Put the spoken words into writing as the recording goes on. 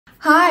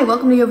Hi,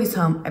 welcome to Jovie's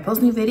Home. I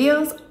post new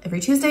videos every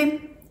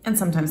Tuesday and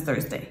sometimes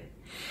Thursday.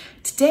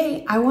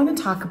 Today, I want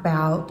to talk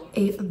about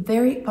a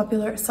very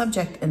popular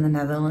subject in the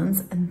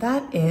Netherlands, and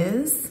that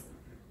is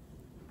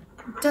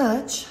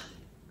Dutch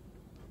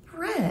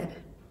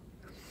bread.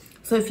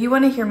 So if you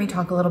want to hear me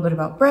talk a little bit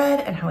about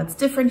bread and how it's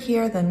different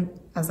here than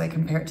as I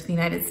compare it to the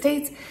United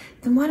States,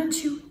 then why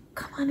don't you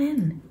come on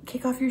in,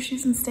 kick off your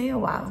shoes and stay a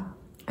while.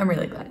 I'm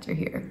really glad you're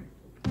here.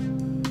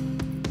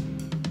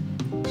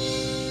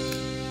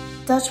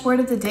 Dutch word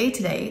of the day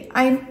today.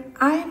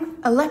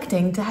 I'm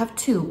electing to have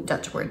two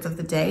Dutch words of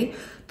the day.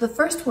 The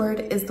first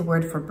word is the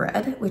word for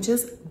bread, which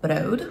is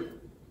brood.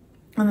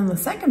 And then the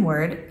second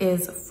word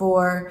is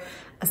for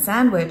a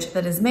sandwich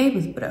that is made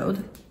with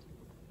brood,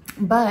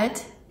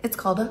 but it's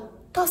called a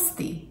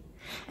tosti.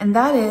 And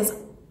that is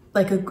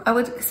like I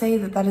would say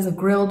that is a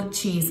grilled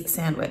cheese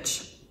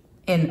sandwich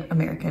in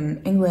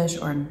American English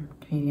or in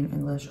Canadian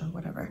English or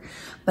whatever.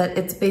 But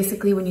it's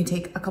basically when you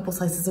take a couple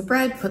slices of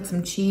bread, put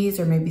some cheese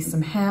or maybe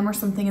some ham or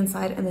something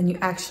inside, and then you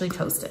actually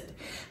toast it.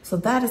 So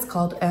that is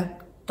called a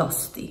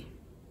tosti.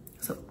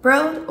 So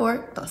brood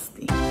or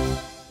tosti.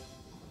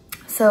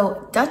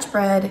 So Dutch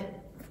bread,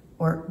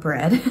 or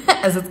bread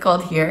as it's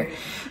called here,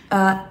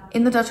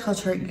 in the Dutch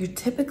culture, you're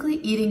typically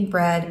eating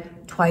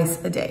bread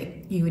twice a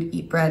day. You would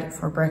eat bread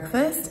for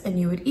breakfast and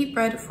you would eat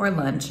bread for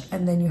lunch,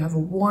 and then you have a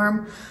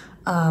warm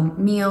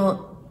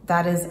meal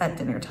that is at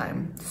dinner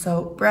time.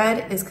 So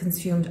bread is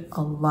consumed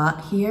a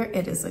lot here.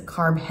 It is a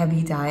carb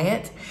heavy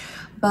diet,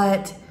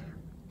 but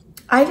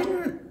I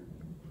didn't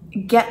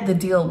get the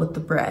deal with the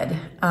bread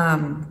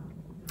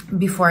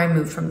before I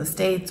moved from the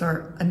States,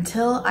 or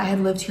until I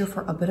had lived here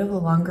for a bit of a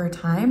longer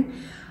time.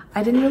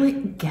 I didn't really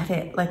get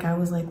it. Like I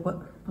was like,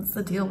 what's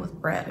the deal with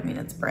bread? I mean,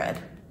 it's bread.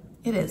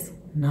 It is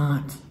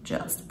not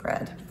just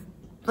bread.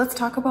 Let's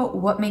talk about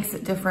what makes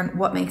it different,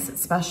 what makes it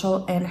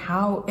special, and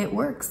how it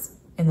works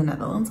in the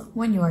Netherlands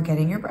when you are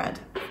getting your bread.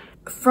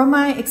 From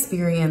my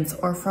experience,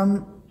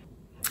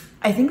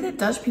 I think that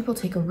Dutch people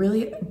take a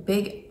really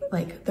big,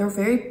 they're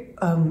very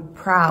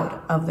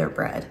proud of their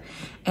bread,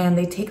 and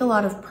they take a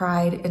lot of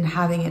pride in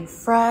having it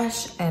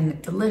fresh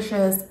and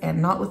delicious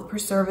and not with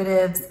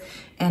preservatives,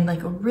 and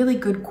like a really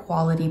good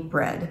quality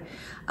bread.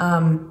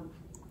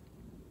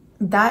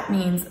 That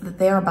means that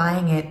they are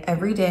buying it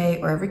every day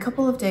or every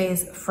couple of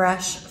days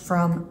fresh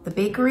from the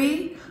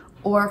bakery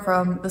or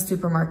from the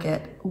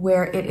supermarket,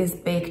 where it is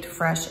baked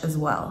fresh as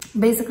well.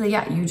 Basically,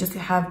 yeah,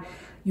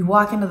 you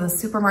walk into the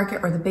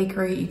supermarket or the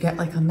bakery, you get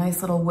like a nice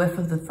little whiff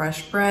of the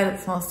fresh bread. It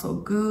smells so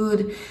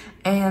good.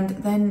 And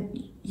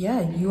then,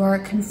 yeah, you are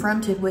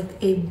confronted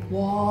with a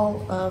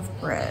wall of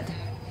bread.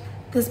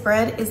 This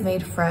bread is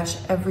made fresh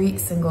every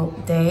single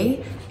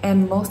day.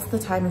 And most of the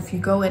time, if you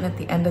go in at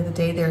the end of the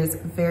day, there is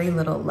very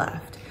little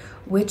left,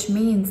 which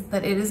means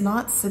that it is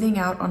not sitting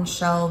out on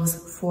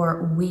shelves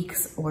for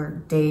weeks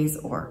or days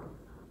or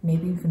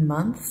maybe even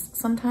months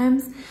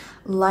sometimes,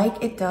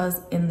 like it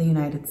does in the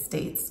United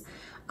States.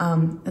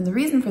 And the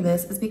reason for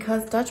this is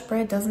because Dutch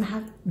bread doesn't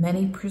have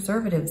many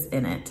preservatives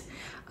in it.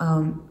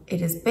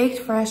 It is baked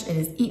fresh, it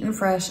is eaten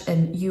fresh,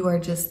 and you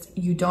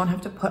don't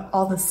have to put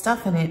all the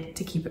stuff in it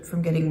to keep it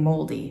from getting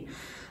moldy.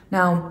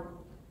 Now,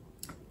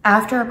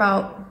 after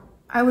about,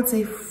 I would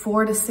say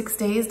 4 to 6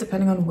 days,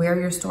 depending on where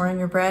you're storing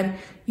your bread,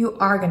 you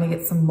are gonna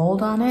get some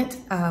mold on it,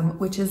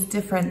 which is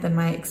different than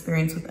my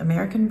experience with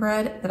American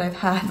bread that I've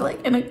had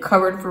like in a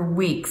cupboard for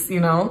weeks, you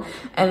know,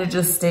 and it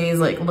just stays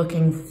like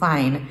looking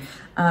fine.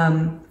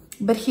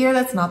 But here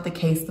that's not the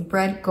case. The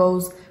bread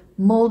goes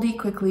moldy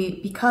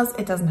quickly because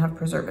it doesn't have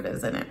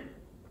preservatives in it.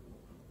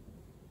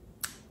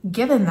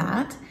 Given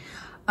that,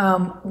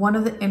 one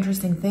of the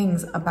interesting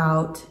things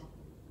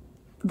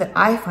that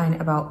I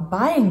find about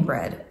buying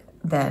bread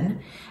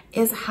then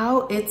is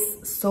how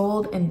it's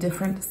sold in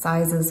different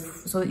sizes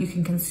so that you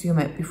can consume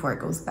it before it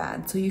goes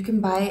bad. So you can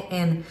buy it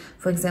in,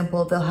 for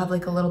example, they'll have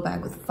like a little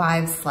bag with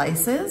 5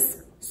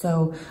 slices.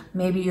 So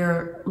maybe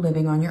you're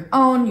living on your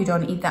own, you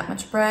don't eat that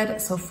much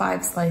bread, so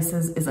 5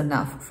 slices is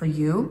enough for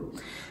you.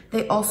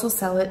 They also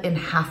sell it in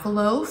half a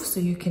loaf,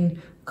 so you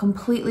can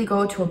completely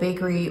go to a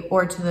bakery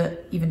or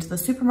even to the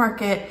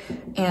supermarket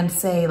and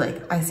say,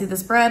 like, I see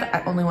this bread,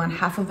 I only want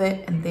half of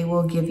it, and they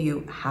will give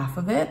you half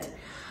of it.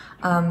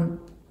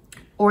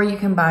 Or you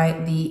can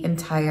buy the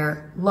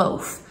entire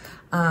loaf.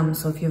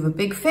 So if you have a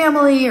big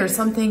family or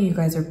something, you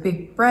guys are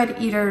big bread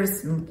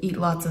eaters and eat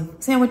lots of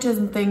sandwiches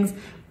and things,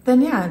 then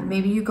yeah,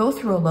 maybe you go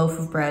through a loaf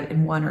of bread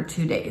in 1 or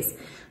 2 days.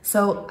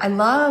 So I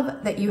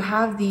love that you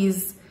have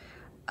these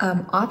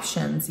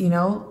options, you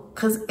know,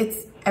 because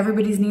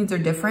everybody's needs are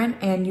different,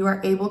 and you are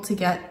able to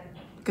get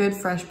good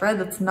fresh bread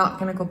that's not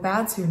gonna go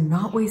bad, so you're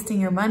not wasting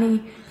your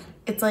money.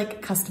 It's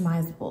like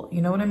customizable,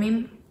 you know what I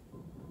mean?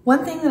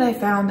 One thing that I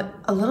found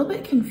a little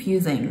bit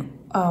confusing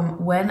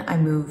when I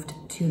moved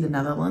to the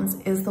Netherlands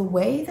is the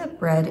way that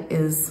bread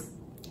is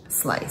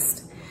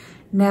sliced.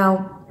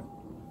 Now,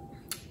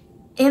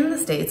 in the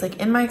States, like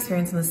in my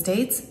experience in the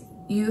States,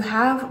 you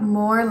have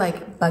more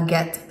like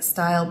baguette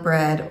style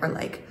bread or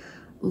like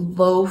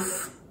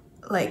loaf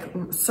like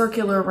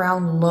circular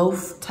round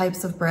loaf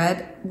types of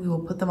bread. We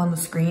will put them on the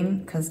screen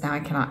because now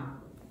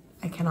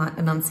I cannot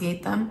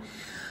enunciate them.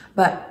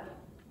 But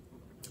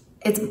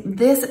it's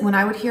this, when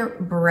I would hear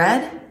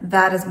bread,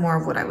 that is more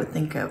of what I would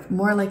think of.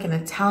 More like an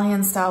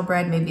Italian style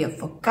bread, maybe a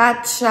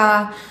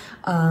focaccia,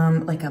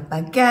 like a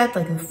baguette,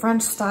 like a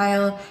French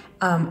style.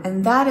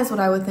 And that is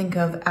what I would think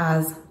of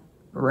as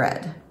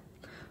bread.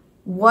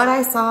 What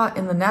I saw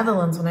in the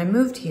Netherlands when I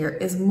moved here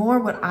is more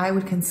what I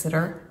would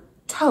consider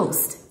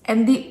toast.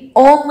 And the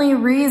only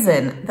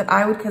reason that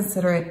I would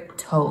consider it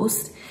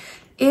toast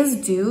is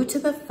due to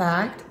the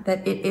fact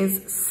that it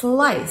is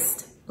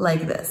sliced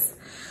like this.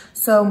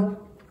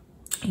 So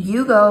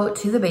you go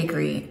to the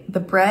bakery, the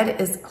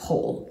bread is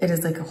whole. It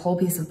is like a whole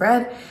piece of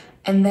bread,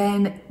 and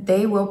then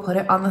they will put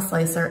it on the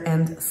slicer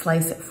and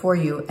slice it for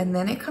you. And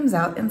then it comes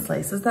out in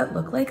slices that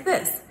look like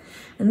this.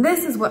 And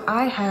this is what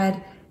I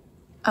had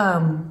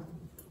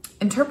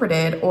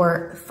interpreted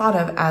or thought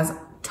of as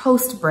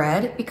toast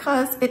bread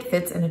because it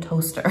fits in a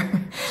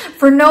toaster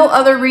for no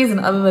other reason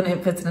other than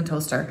it fits in a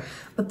toaster.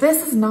 But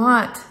this is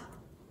not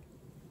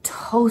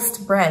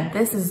toast bread.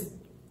 This is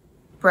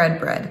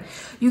bread.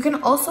 You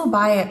can also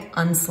buy it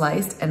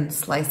unsliced and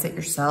slice it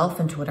yourself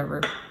into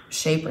whatever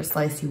shape or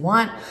slice you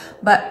want.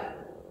 But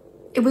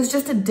it was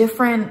just a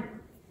different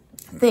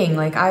thing.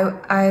 Like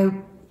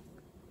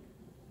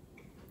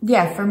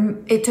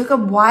it took a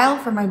while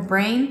for my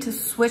brain to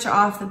switch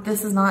off that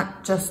this is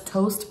not just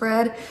toast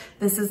bread.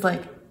 This is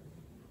like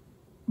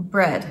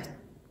bread.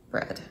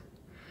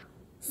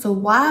 So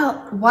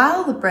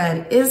while the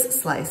bread is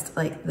sliced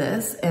like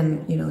this,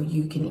 and you know,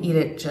 you can eat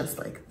it just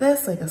like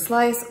this, like a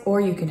slice,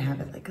 or you can have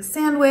it like a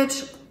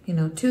sandwich, you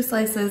know, 2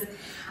 slices.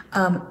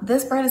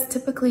 This bread is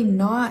typically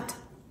not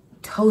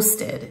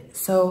toasted.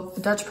 So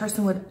the Dutch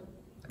person would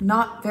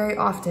not very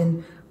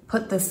often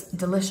put this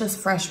delicious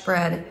fresh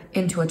bread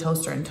into a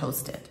toaster and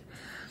toast it,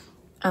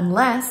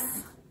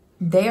 unless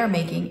they are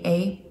making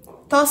a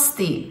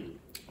tosti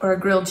or a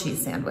grilled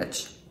cheese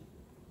sandwich.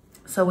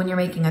 So when you're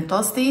making a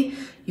tosti,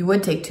 you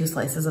would take 2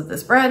 slices of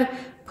this bread,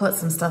 put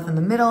some stuff in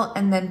the middle,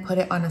 and then put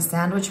it on a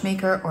sandwich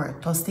maker or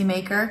a tosti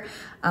maker,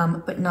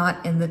 but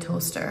not in the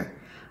toaster.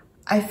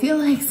 I feel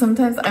like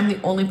sometimes I'm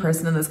the only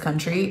person in this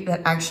country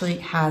that actually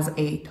has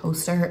a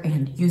toaster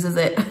and uses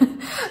it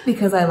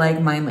because I like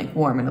mine like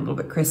warm and a little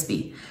bit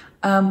crispy.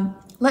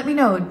 Let me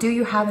know, do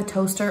you have a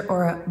toaster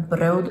or a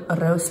brood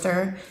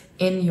roaster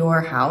in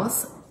your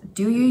house?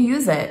 Do you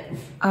use it?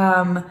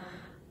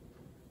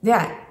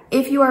 Yeah,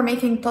 if you are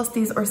making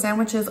tosties or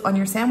sandwiches on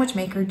your sandwich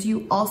maker, do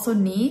you also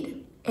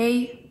need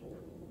a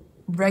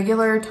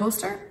regular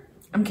toaster?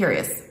 I'm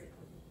curious.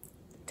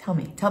 Tell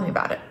me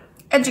about it.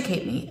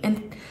 Educate me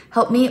and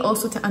help me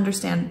also to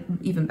understand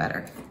even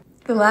better.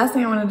 The last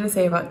thing I wanted to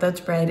say about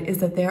Dutch bread is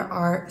that there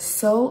are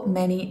so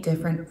many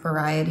different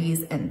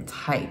varieties and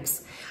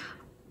types.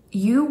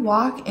 You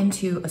walk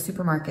into a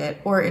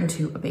supermarket or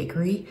into a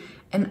bakery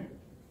and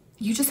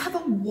you just have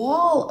a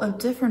wall of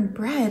different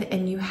bread,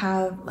 and you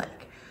have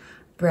like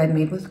bread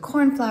made with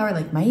corn flour,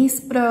 like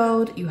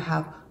maïsbrood, you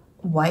have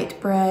white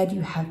bread,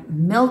 you have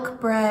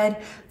milk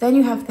bread, then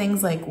you have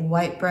things like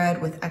white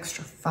bread with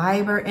extra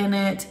fiber in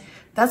it.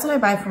 That's what I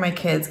buy for my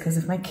kids, because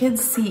if my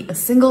kids see a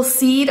single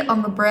seed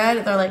on the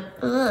bread, they're like,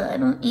 ugh, I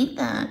don't eat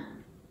that.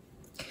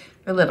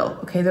 They're little,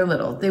 okay, they're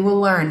little. They will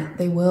learn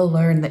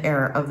the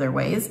error of their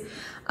ways.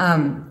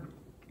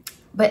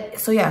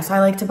 So I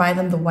like to buy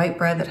them the white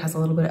bread that has a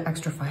little bit of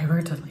extra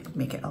fiber to like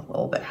make it a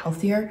little bit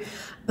healthier.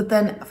 But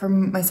then for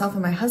myself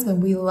and my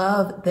husband, we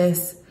love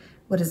this.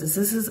 What is this?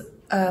 This is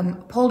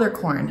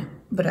polderkorn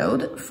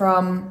brood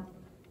from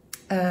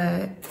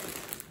Rode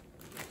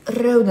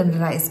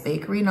Rice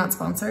Bakery, not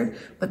sponsored,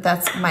 but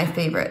that's my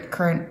favorite.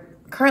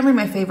 Currently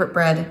my favorite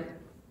bread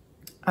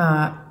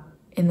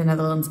in the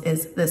Netherlands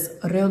is this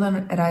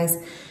Rode Rice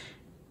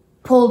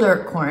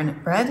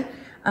polderkorn bread.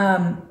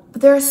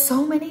 But there are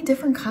so many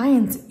different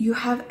kinds. You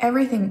have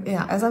everything,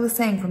 yeah, as I was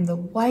saying, from the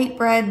white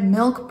bread,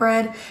 milk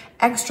bread,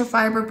 extra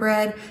fiber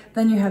bread.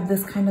 Then you have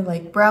this kind of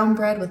like brown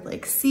bread with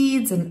like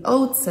seeds and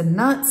oats and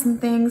nuts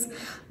and things.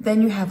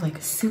 Then you have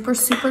like super,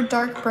 super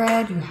dark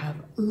bread. You have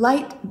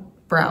light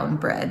brown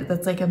bread.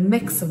 That's like a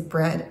mix of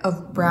bread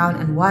of brown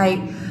and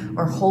white,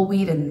 or whole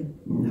wheat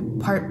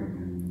and part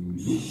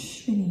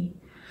shitty.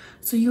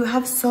 So you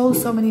have so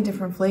many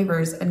different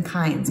flavors and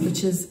kinds,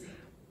 which is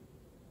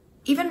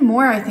even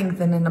more, I think,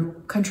 than in a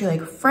country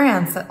like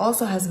France that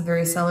also has a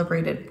very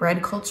celebrated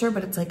bread culture,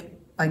 but it's like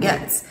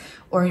baguettes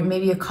or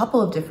maybe a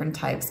couple of different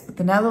types. But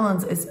the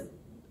Netherlands is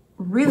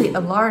really a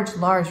large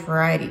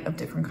variety of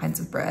different kinds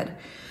of bread.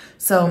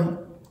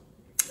 So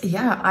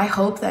yeah, I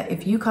hope that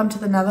if you come to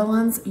the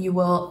Netherlands, you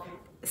will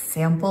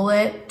sample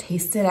it,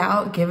 taste it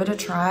out, give it a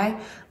try.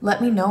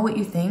 Let me know what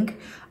you think.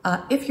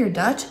 If you're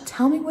Dutch,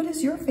 tell me what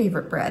is your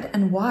favorite bread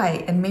and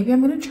why, and maybe I'm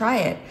gonna try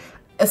it.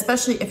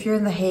 Especially if you're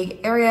in the Hague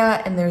area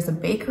and there's a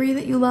bakery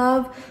that you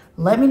love,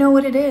 let me know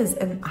what it is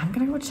and I'm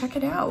gonna go check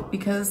it out,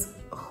 because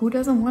who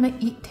doesn't want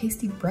to eat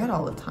tasty bread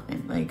all the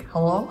time? Like,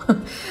 hello? I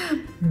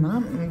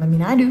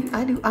mean, I do.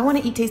 I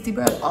want to eat tasty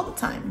bread all the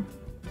time.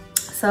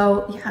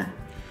 So yeah,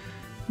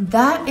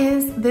 that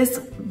is this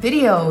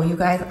video, you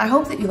guys. I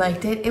hope that you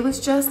liked it. It was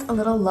just a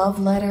little love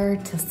letter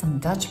to some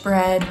Dutch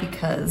bread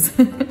because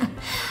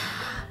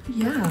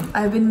yeah,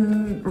 I've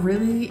been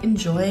really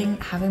enjoying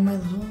having my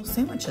little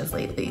sandwiches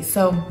lately.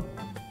 So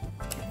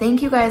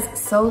thank you guys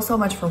so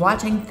much for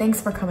watching.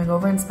 Thanks for coming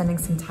over and spending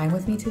some time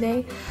with me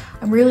today.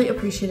 I'm really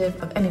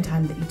appreciative of any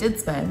time that you did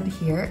spend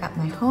here at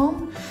my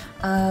home.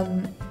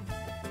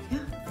 Yeah,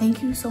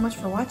 thank you so much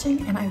for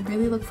watching, and I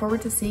really look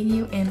forward to seeing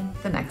you in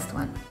the next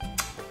one.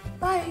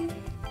 Bye.